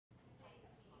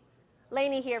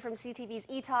Lainey here from CTV's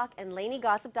eTalk and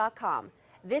LaineyGossip.com.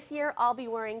 This year I'll be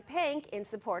wearing pink in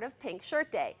support of Pink Shirt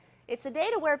Day. It's a day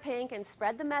to wear pink and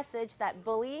spread the message that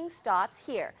bullying stops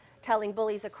here, telling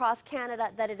bullies across Canada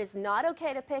that it is not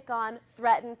okay to pick on,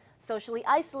 threaten, socially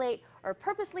isolate, or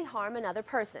purposely harm another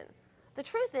person. The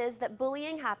truth is that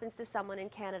bullying happens to someone in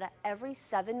Canada every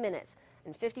 7 minutes,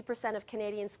 and 50% of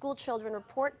Canadian school children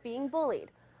report being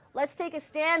bullied. Let's take a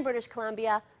stand, British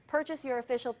Columbia. Purchase your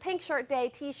official Pink Shirt Day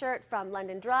t-shirt from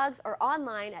London Drugs or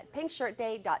online at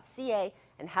pinkshirtday.ca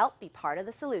and help be part of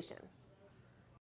the solution.